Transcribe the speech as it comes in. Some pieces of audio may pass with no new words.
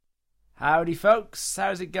Howdy folks,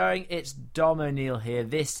 how's it going? It's Dom O'Neill here.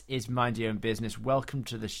 This is Mind Your Own Business. Welcome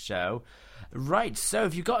to the show. Right, so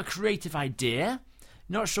if you've got a creative idea,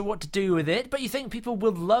 not sure what to do with it, but you think people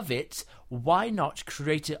will love it, why not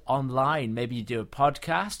create it online? Maybe you do a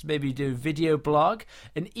podcast, maybe you do a video blog,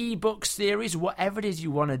 an ebook series, whatever it is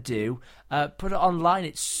you want to do. Put it online.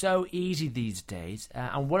 It's so easy these days.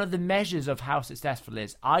 And one of the measures of how successful it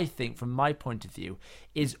is, I think, from my point of view,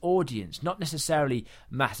 is audience. Not necessarily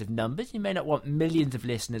massive numbers. You may not want millions of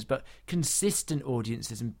listeners, but consistent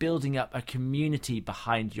audiences and building up a community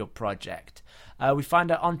behind your project. We find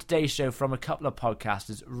out on today's show from a couple of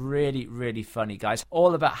podcasters, really, really funny guys,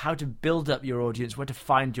 all about how to build up your audience, where to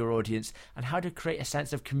find your audience, and how to create a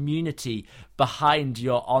sense of community behind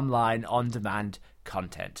your online, on-demand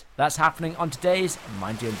content. That's happening on today's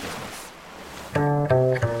Mind Your Own Business.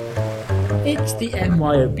 It's the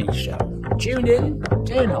MYOB show. Tune in,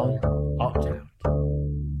 turn on, opt out.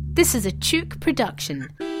 This is a Chook production.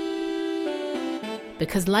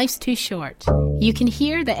 Because life's too short. You can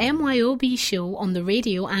hear the MYOB show on the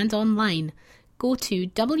radio and online. Go to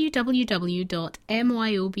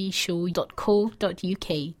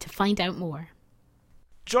www.myobshow.co.uk to find out more.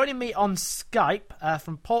 Joining me on Skype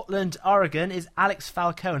from Portland, Oregon, is Alex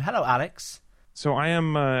Falcone. Hello, Alex. So I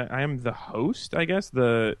am the host, I guess,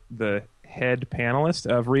 the head panelist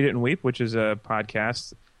of Read It and Weep, which is a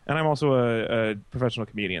podcast, and I'm also a professional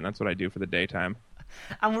comedian. That's what I do for the daytime.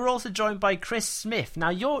 And we're also joined by Chris Smith.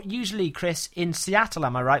 Now, you're usually, Chris, in Seattle,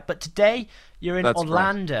 am I right? But today you're in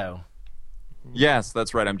Orlando. Right. Yes,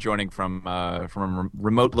 that's right. I'm joining from a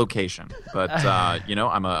remote location, but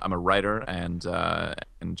I'm a writer and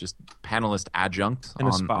just panelist adjunct and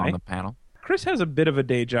on the panel. Chris has a bit of a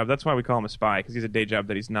day job. That's why we call him a spy, because he's a day job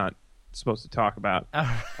that he's not supposed to talk about.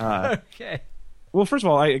 Okay. Well, first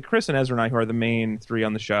of all, Chris and Ezra and I, who are the main three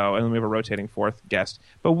on the show, and then we have a rotating fourth guest.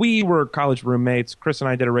 But we were college roommates. Chris and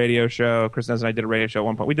I did a radio show. Chris and Ezra and I did a radio show at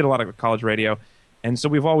one point. We did a lot of college radio, and so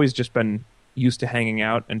we've always just been used to hanging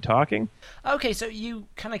out and talking. Okay, so you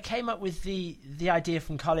kind of came up with the idea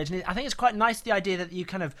from college, and I think it's quite nice, the idea that you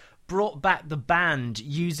kind of brought back the band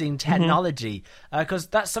using technology, because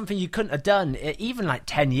that's something you couldn't have done even like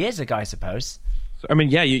 10 years ago, I suppose. I mean,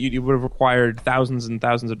 yeah, you would have required thousands and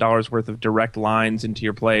thousands of dollars worth of direct lines into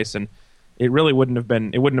your place, and it really wouldn't have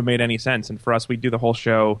made any sense. And for us, we do the whole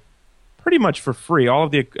show pretty much for free. All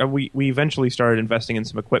of the we eventually started investing in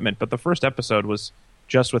some equipment, but the first episode was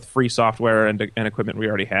just with free software and equipment we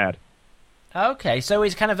already had. Okay, so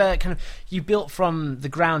it's kind of you built from the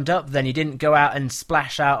ground up. Then you didn't go out and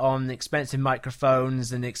splash out on expensive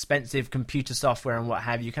microphones and expensive computer software and what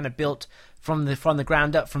have you. You kind of built from the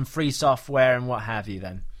ground up, from free software and what have you.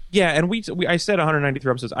 Then and I said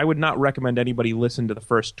 193 episodes. I would not recommend anybody listen to the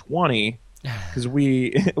first 20 because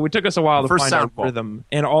it took us a while to find our rhythm,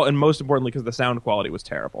 and most importantly because the sound quality was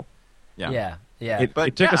terrible. Yeah. It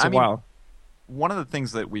took us a while. One of the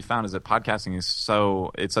things that we found is that podcasting it's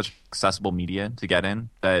such accessible media to get in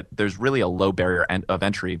that there's really a low barrier of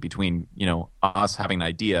entry between, us having an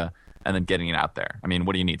idea and then getting it out there. I mean,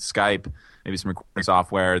 what do you need? Skype, maybe some recording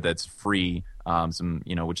software that's free,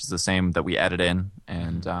 which is the same that we edit in,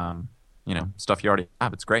 and stuff you already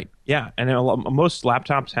have. It's great. Yeah, and most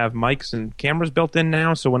laptops have mics and cameras built in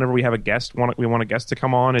now, so whenever we have a guest, we want a guest to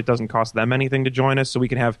come on, it doesn't cost them anything to join us, so we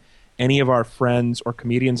can have any of our friends or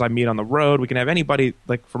comedians I meet on the road. We can have anybody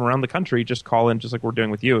like from around the country just call in, just like we're doing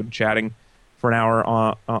with you, and chatting for an hour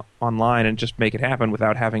online and just make it happen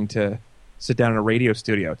without having to sit down in a radio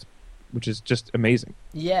studio, which is just amazing.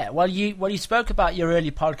 Yeah, well, you spoke about your early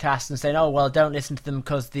podcasts and saying, oh, well, don't listen to them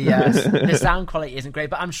because the sound quality isn't great.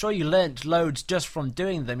 But I'm sure you learnt loads just from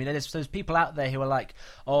doing them. There's people out there who are like,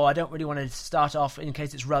 oh, I don't really want to start off in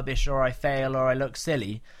case it's rubbish or I fail or I look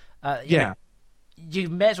silly. You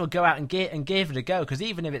may as well go out and give it a go, because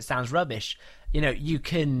even if it sounds rubbish, you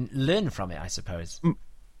can learn from it, I suppose.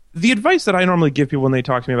 The advice that I normally give people when they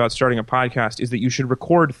talk to me about starting a podcast is that you should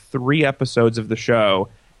record 3 episodes of the show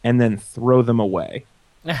and then throw them away.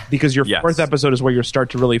 Because your fourth episode is where you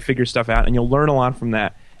start to really figure stuff out, and you'll learn a lot from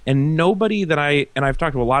that. And nobody I've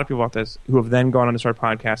talked to a lot of people about this who have then gone on to start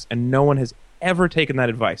podcasts, and no one has ever taken that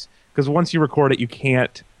advice. Because once you record it, you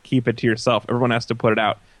can't keep it to yourself. Everyone has to put it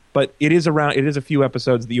out. But it is a few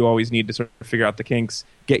episodes that you always need to sort of figure out the kinks,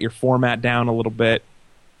 get your format down a little bit,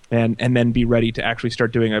 and then be ready to actually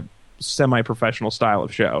start doing a semi-professional style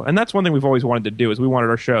of show. And that's one thing we've always wanted to do, is we wanted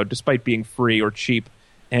our show, despite being free or cheap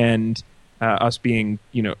and us being,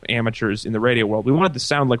 amateurs in the radio world, we wanted to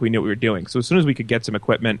sound like we knew what we were doing. So as soon as we could get some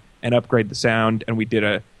equipment and upgrade the sound, and we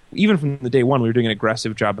did even from the day one, we were doing an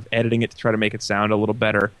aggressive job of editing it to try to make it sound a little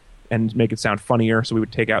better. and make it sound funnier. So we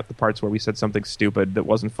would take out the parts where we said something stupid that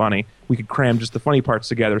wasn't funny. We could cram just the funny parts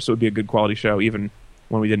together, so it would be a good quality show, even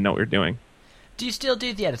when we didn't know what we were doing. Do you still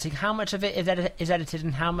do the editing? How much of it is edited,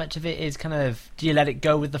 and how much of it is kind of, do you let it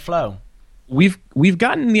go with the flow? We've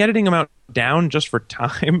gotten the editing amount down just for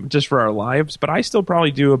time, just for our lives, but I still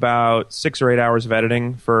probably do about 6 or 8 hours of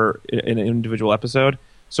editing for an individual episode.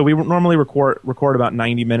 So we normally record about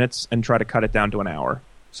 90 minutes and try to cut it down to an hour.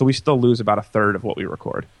 So we still lose about a third of what we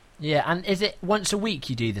record. Yeah, and is it once a week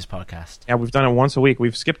you do this podcast? Yeah, we've done it once a week.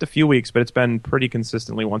 We've skipped a few weeks, but it's been pretty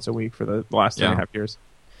consistently once a week for the last 3.5 years.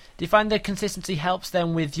 Do you find the consistency helps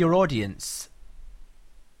then with your audience?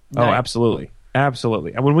 No. Oh, absolutely.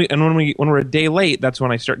 Absolutely. And when we're a day late, that's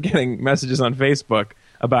when I start getting messages on Facebook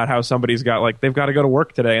about how somebody's got, like, they've got to go to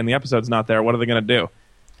work today and the episode's not there. What are they going to do?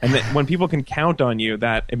 And when people can count on you,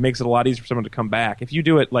 that it makes it a lot easier for someone to come back. If you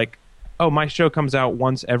do it like, oh, my show comes out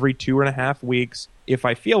once every 2.5 weeks, if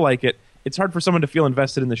I feel like it, it's hard for someone to feel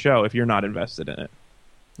invested in the show if you're not invested in it.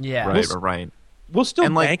 Yeah. Right. We'll still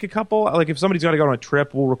bank a couple. Like, if somebody's got to go on a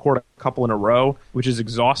trip, we'll record a couple in a row, which is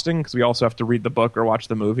exhausting because we also have to read the book or watch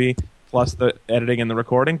the movie, plus the editing and the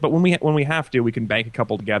recording. But when we have to, we can bank a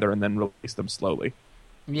couple together and then release them slowly.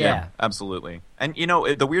 Yeah, absolutely. And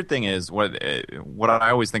the weird thing is what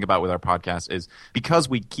I always think about with our podcast is because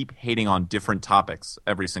we keep hating on different topics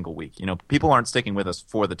every single week. People aren't sticking with us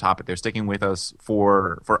for the topic; they're sticking with us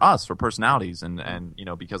for us, for personalities, and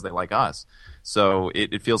because they like us. So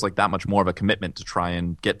it feels like that much more of a commitment to try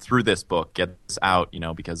and get through this book, get this out.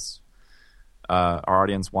 Because our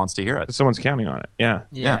audience wants to hear it. Someone's counting on it. Yeah.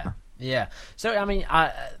 Yeah. So, I mean,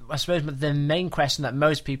 I suppose the main question that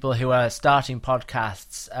most people who are starting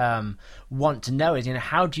podcasts want to know is,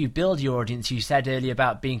 how do you build your audience? You said earlier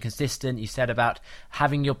about being consistent. You said about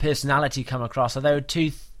having your personality come across. Are there two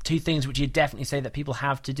things which you definitely say that people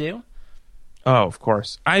have to do? Oh, of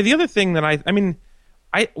course. The other thing that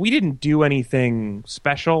we didn't do anything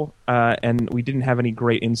special, and we didn't have any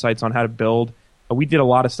great insights on how to build. We did a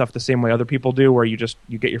lot of stuff the same way other people do, where you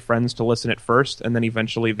get your friends to listen at first, and then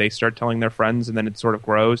eventually they start telling their friends, and then it sort of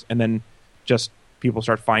grows, and then just people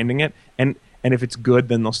start finding it. And if it's good,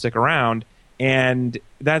 then they'll stick around. And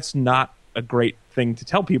that's not a great thing to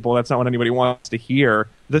tell people. That's not what anybody wants to hear.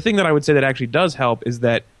 The thing that I would say that actually does help is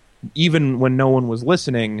that even when no one was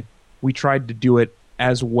listening, we tried to do it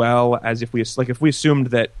as well as if we assumed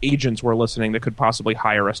that agents were listening that could possibly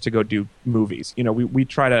hire us to go do movies.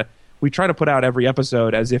 We try to put out every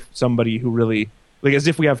episode as if somebody who really, as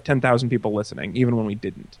if we have 10,000 people listening, even when we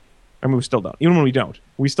didn't. I mean, we still don't. Even when we don't.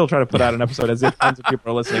 We still try to put out an episode as if tons of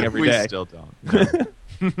people are listening every day. We still don't.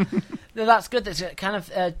 No, that's good. That's kind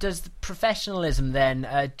of, does professionalism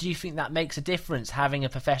then, do you think that makes a difference, having a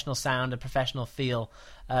professional sound, a professional feel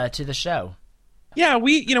to the show? Yeah,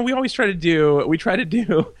 we always try to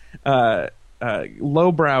do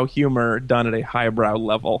lowbrow humor done at a highbrow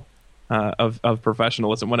level. Of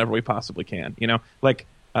professionalism whenever we possibly can.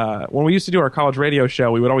 When we used to do our college radio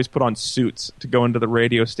show, we would always put on suits to go into the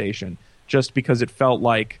radio station just because it felt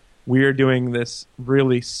like we're doing this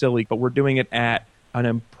really silly, but we're doing it at an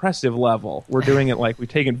impressive level. We're doing it like we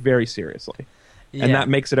take it very seriously. Yeah. And that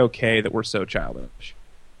makes it okay that we're so childish.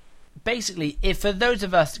 Basically, if for those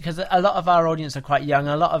of us, because a lot of our audience are quite young,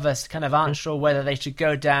 a lot of us kind of aren't sure whether they should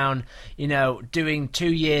go down, doing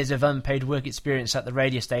 2 years of unpaid work experience at the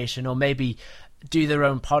radio station, or maybe do their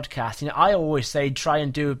own podcast. I always say try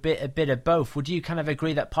and do a bit of both. Would you kind of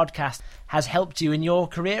agree that podcast has helped you in your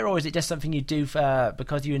career, or is it just something you do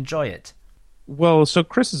because you enjoy it? Well, so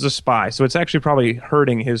Chris is a spy, so it's actually probably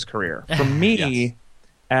hurting his career. For me.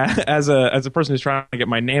 Yes. As a person who's trying to get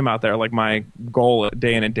my name out there, like my goal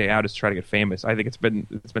day in and day out is to try to get famous. I think it's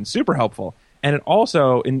been super helpful, and it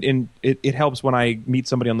also it helps when I meet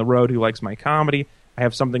somebody on the road who likes my comedy. I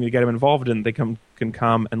have something to get them involved in. They can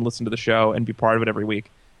come and listen to the show and be part of it every week,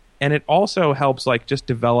 and it also helps just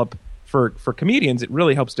develop for comedians. It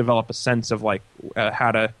really helps develop a sense of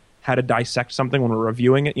how to dissect something when we're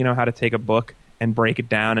reviewing it. How to take a book and break it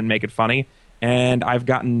down and make it funny. And I've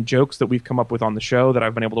gotten jokes that we've come up with on the show that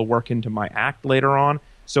I've been able to work into my act later on.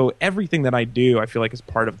 So everything that I do, I feel like is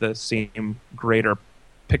part of the same greater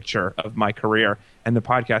picture of my career. And the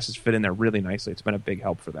podcast has fit in there really nicely. It's been a big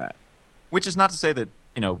help for that. Which is not to say that,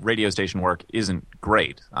 radio station work isn't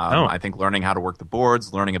great. No. I think learning how to work the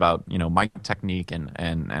boards, learning about, mic technique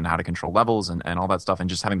and how to control levels and all that stuff,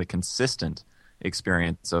 and just having the consistent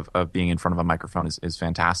experience of being in front of a microphone is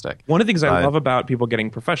fantastic. One of the things I love about people getting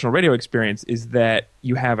professional radio experience is that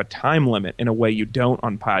you have a time limit in a way you don't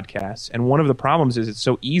on podcasts. And one of the problems is it's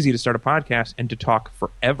so easy to start a podcast and to talk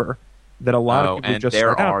forever that a lot of people and just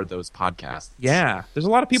there start are out. Those podcasts. Yeah, there's a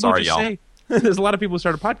lot of people Sorry, who just y'all. say, There's a lot of people who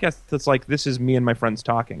start a podcast that's like, this is me and my friends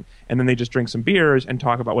talking. And then they just drink some beers and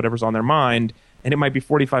talk about whatever's on their mind. And it might be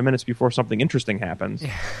 45 minutes before something interesting happens.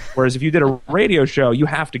 Whereas if you did a radio show, you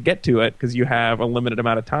have to get to it because you have a limited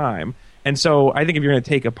amount of time. And so I think if you're going to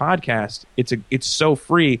take a podcast, it's so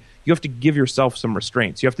free. You have to give yourself some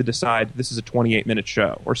restraints. You have to decide this is a 28-minute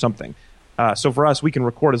show or something. So for us, we can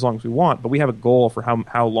record as long as we want, but we have a goal for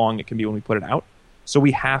how long it can be when we put it out. So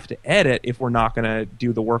we have to edit if we're not going to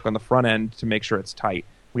do the work on the front end to make sure it's tight.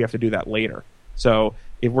 We have to do that later. So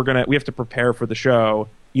if we have to prepare for the show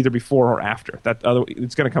either before or after.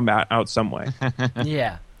 It's going to come out some way.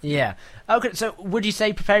 Yeah. Okay, so would you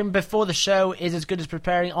say preparing before the show is as good as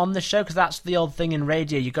preparing on the show? Because that's the old thing in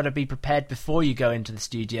radio. You've got to be prepared before you go into the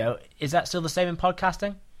studio. Is that still the same in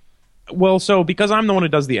podcasting? Well, so because I'm the one who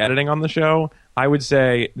does the editing on the show, I would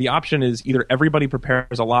say the option is either everybody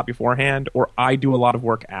prepares a lot beforehand or I do a lot of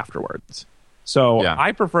work afterwards. So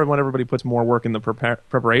I prefer when everybody puts more work in the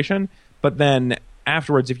preparation, but then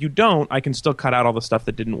afterwards, if you don't, I can still cut out all the stuff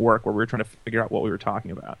that didn't work where we were trying to figure out what we were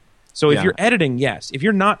talking about. So if you're editing, yes. If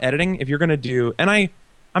you're not editing, if you're going to do... And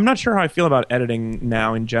I'm not sure how I feel about editing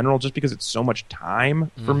now in general, just because it's so much time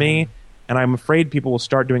for me. And I'm afraid people will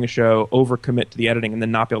start doing a show, overcommit to the editing, and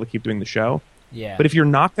then not be able to keep doing the show. Yeah. But if you're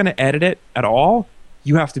not going to edit it at all,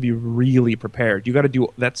 you have to be really prepared. You got to do...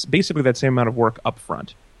 That's basically that same amount of work up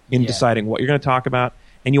front in deciding what you're going to talk about.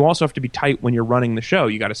 And you also have to be tight when you're running the show.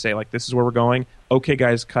 You got to say, like, this is where we're going. Okay,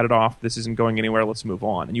 guys, cut it off. This isn't going anywhere. Let's move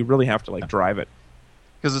on. And you really have to, drive it.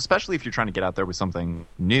 Because especially if you're trying to get out there with something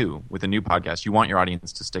new, with a new podcast, you want your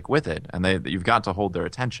audience to stick with it, and you've got to hold their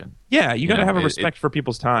attention. Yeah, you got to have a respect for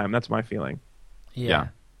people's time. That's my feeling. Yeah.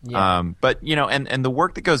 But and the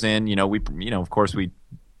work that goes in, we of course we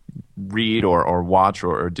read or watch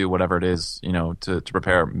or do whatever it is, to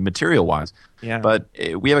prepare material wise. Yeah. But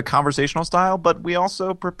we have a conversational style, but we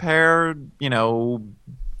also prepare,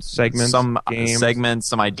 segments, some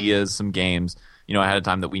ideas, some games. Ahead of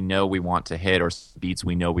time that we know we want to hit, or beats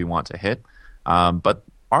we know we want to hit. But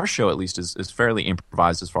our show, at least, is fairly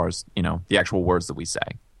improvised as far as, the actual words that we say.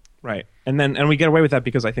 Right. And we get away with that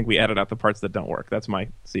because I think we edit out the parts that don't work. That's my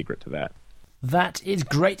secret to that. That is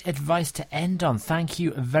great advice to end on. Thank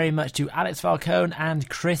you very much to Alex Falcone and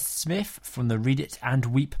Chris Smith from the Read It and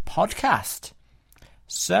Weep podcast.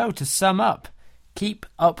 So, to sum up, keep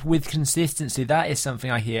up with consistency. That is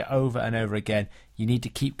something I hear over and over again. You need to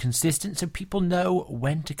keep consistent so people know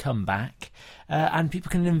when to come back and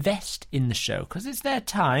people can invest in the show because it's their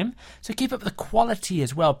time. So keep up the quality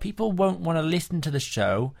as well. People won't want to listen to the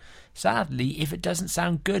show, sadly, if it doesn't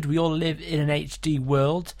sound good. We all live in an HD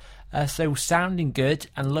world, so sounding good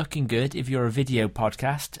and looking good, if you're a video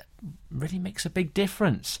podcast, really makes a big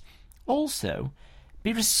difference. Also,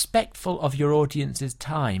 be respectful of your audience's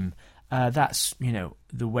time. That's,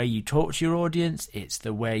 the way you talk to your audience. It's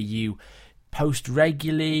the way you post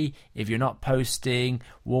regularly. If you're not posting,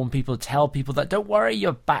 warn people, tell people that don't worry,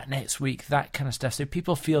 you're back next week, that kind of stuff. So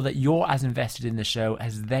people feel that you're as invested in the show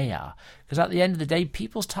as they are. Because at the end of the day,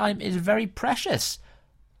 people's time is very precious.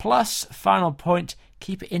 Plus, final point,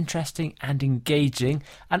 keep it interesting and engaging,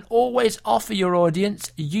 and always offer your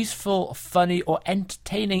audience useful, funny, or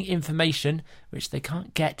entertaining information which they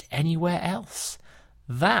can't get anywhere else.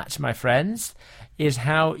 That, my friends, is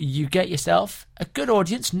how you get yourself a good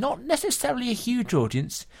audience, not necessarily a huge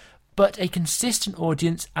audience, but a consistent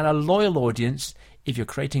audience and a loyal audience if you're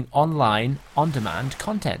creating online, on-demand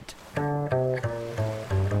content.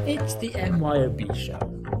 It's the MYOB show.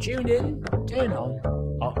 Tune in, turn on,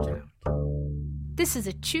 opt out. This is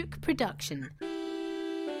a Chook production.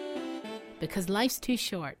 Because life's too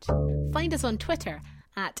short. Find us on Twitter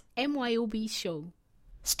at MYOB show.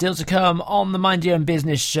 Still to come on the Mind Your Own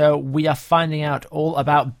Business show, we are finding out all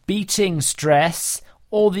about beating stress,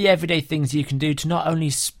 all the everyday things you can do to not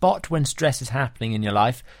only spot when stress is happening in your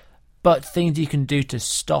life, but things you can do to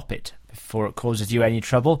stop it before it causes you any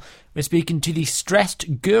trouble. We're speaking to the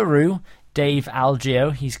stressed guru, Dave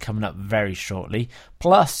Algeo. He's coming up very shortly.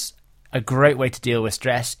 Plus, a great way to deal with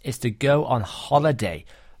stress is to go on holiday.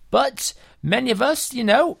 But many of us,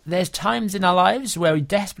 there's times in our lives where we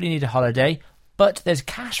desperately need a holiday, but there's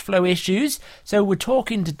cash flow issues. So we're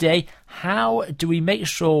talking today, how do we make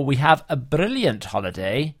sure we have a brilliant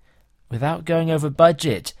holiday without going over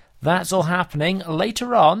budget? That's all happening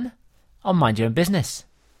later on Mind Your Own Business.